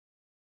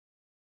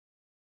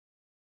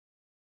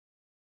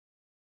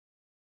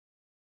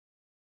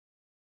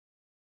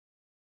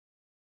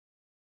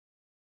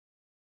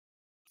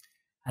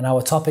And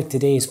our topic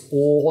today is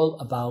all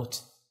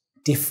about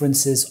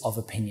differences of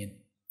opinion.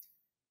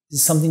 This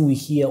is something we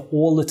hear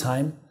all the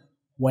time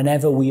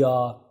whenever we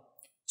are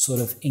sort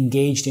of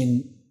engaged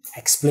in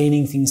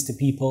explaining things to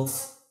people,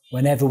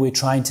 whenever we're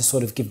trying to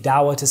sort of give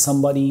dawah to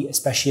somebody,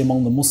 especially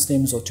among the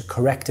Muslims, or to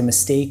correct a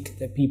mistake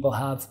that people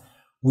have.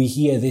 We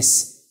hear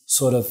this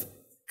sort of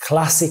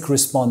classic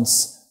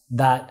response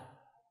that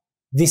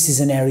this is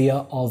an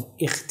area of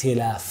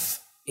ikhtilaf.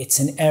 It's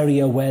an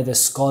area where the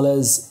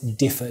scholars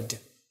differed.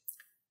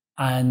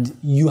 And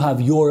you have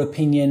your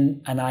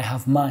opinion and I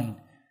have mine.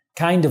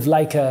 Kind of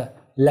like a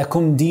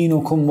lakum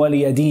dinukum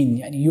waliya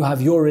din. You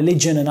have your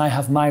religion and I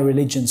have my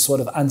religion sort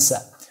of answer.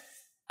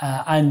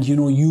 And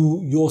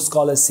your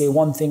scholars say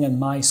one thing and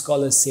my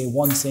scholars say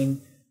one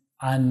thing.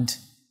 And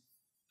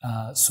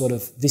sort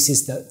of this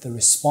is the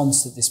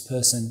response that this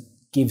person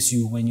gives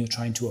you when you're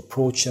trying to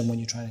approach them, when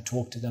you're trying to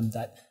talk to them,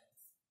 that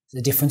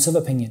there's a difference of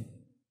opinion.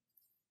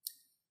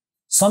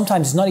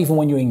 Sometimes it's not even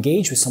when you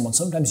engage with someone.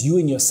 Sometimes you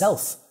and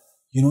yourself,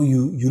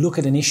 you look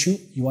at an issue,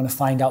 you want to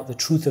find out the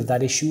truth of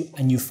that issue,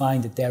 and you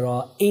find that there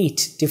are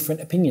 8 different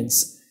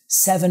opinions,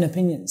 7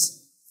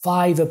 opinions,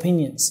 5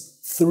 opinions,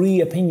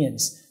 3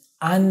 opinions,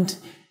 and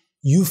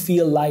you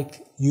feel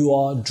like you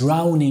are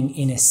drowning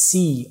in a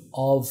sea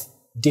of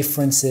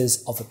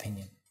differences of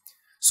opinion.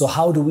 So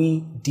how do we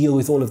deal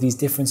with all of these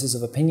differences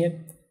of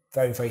opinion?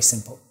 Very, very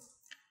simple.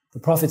 The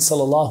Prophet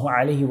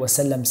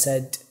ﷺ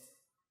said,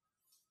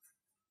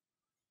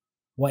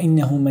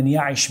 وَإِنَّهُ مَنْ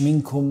يَعِشْ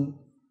مِنْكُمْ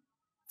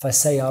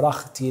فَسَيَرَى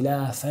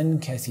اخْتِلَافًا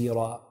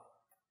كَثِيرًا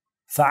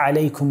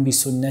فَعَلَيْكُمْ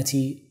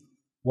بِسُنَّتِي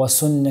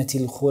وَسُنَّةِ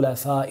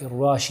الْخُلَفَاءِ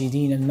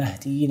الرَّاشِدِينَ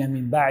الْمَهْدِيِّينَ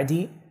مِنْ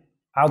بَعْدِي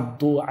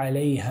عَضُّوا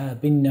عَلَيْهَا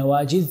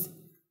بِالنَّوَاجِذِ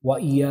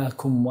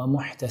وَإِيَّاكُمْ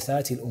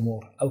وَمُحْدَثَاتِ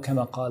الْأُمُورِ أو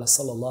كما قال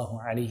صلى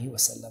الله عليه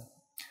وسلم.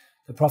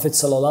 The Prophet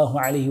sallallahu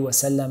alaihi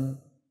wasallam,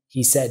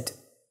 he said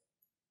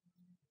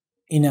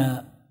in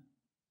a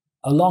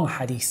long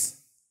hadith,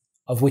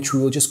 of which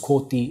we will just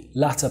quote the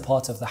latter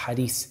part of the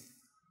hadith,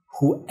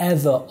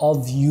 whoever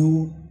of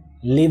you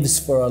lives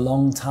for a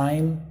long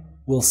time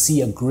will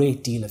see a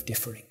great deal of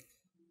differing.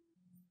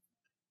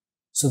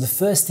 So the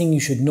first thing you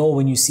should know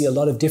when you see a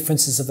lot of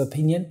differences of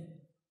opinion,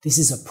 this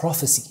is a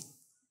prophecy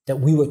that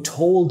we were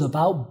told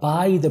about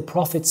by the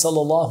Prophet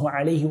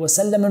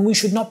ﷺ, and we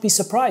should not be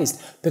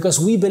surprised because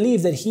we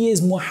believe that he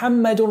is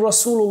Muhammadun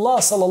Rasulullah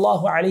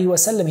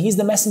ﷺ. He's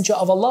the messenger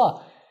of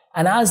Allah,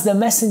 and as the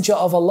messenger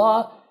of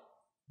Allah,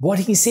 what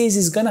he says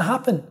is going to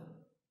happen.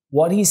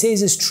 What he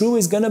says is true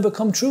is going to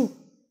become true.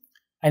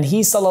 And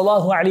he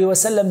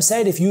ﷺ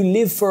said, if you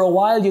live for a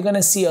while, you're going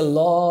to see a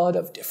lot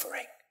of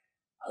differing.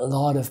 A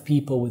lot of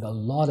people with a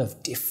lot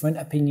of different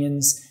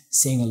opinions,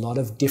 saying a lot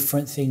of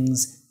different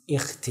things.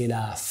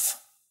 Ikhtilaf.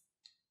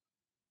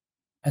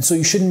 And so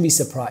you shouldn't be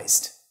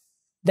surprised.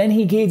 Then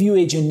he gave you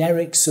a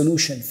generic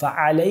solution.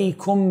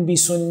 فَعَلَيْكُمْ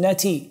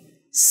بِسُنَّتِي.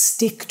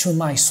 Stick to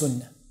my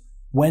sunnah.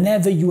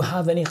 Whenever you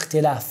have an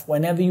ikhtilaf,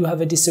 whenever you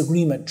have a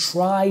disagreement,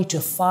 try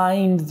to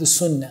find the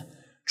sunnah.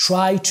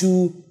 Try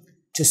to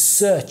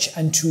search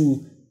and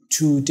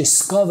to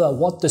discover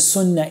what the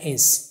sunnah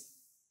is.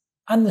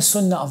 And the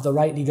sunnah of the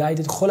rightly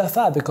guided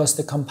khulafa, because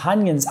the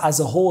companions as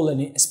a whole,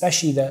 and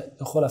especially the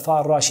khulafa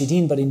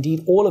ar-rashidin, but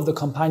indeed all of the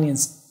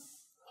companions,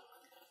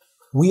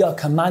 we are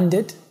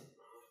commanded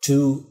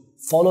to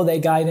follow their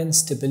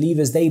guidance, to believe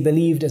as they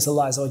believed, as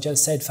Allah Azza wa Jal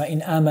said,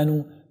 فَإِنْ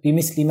آمَنُوا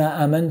بِمِثْلِ مَا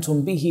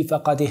آمَنْتُمْ بِهِ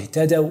فَقَدْ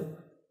اهْتَدَوْا.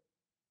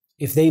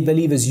 If they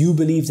believe as you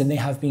believed, then they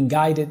have been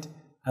guided.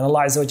 And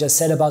Allah Azza wa Jal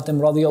said about them,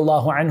 رَضِيَ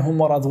اللَّهُ عَنْهُمْ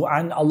وَرَضُوا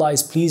عَنْ. Allah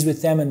is pleased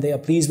with them and they are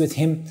pleased with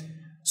Him.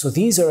 So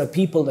these are a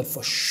people that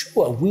for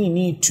sure we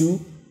need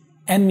to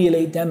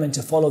emulate them and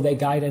to follow their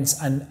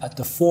guidance, and at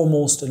the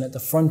foremost and at the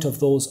front of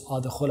those are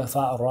the Khulafa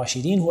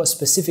ar-Rashidin, who are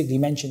specifically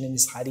mentioned in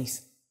this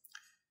hadith.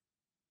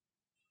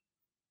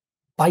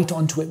 Bite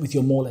onto it with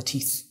your molar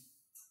teeth.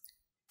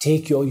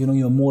 Take your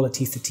molar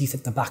teeth, the teeth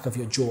at the back of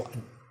your jaw,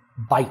 and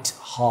bite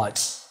hard.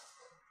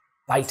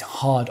 Bite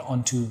hard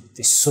onto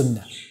this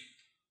sunnah.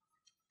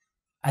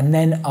 And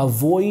then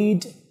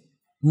avoid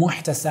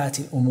muhdathat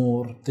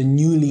al-umur, the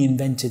newly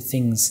invented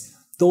things,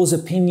 those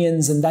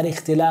opinions and that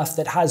ikhtilaf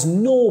that has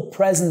no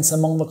presence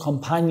among the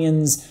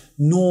companions,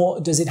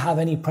 nor does it have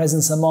any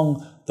presence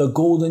among the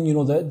golden,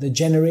 the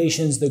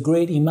generations, the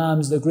great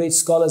imams, the great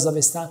scholars of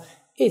Islam.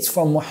 It's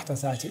from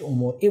muhdathat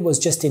al-umur. It was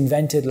just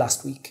invented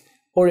last week,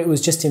 or it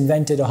was just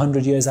invented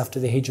 100 years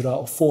after the hijrah,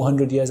 or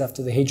 400 years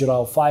after the hijrah,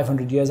 or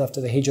 500 years after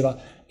the hijrah.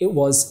 It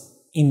was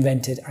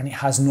invented and it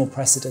has no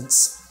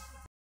precedence.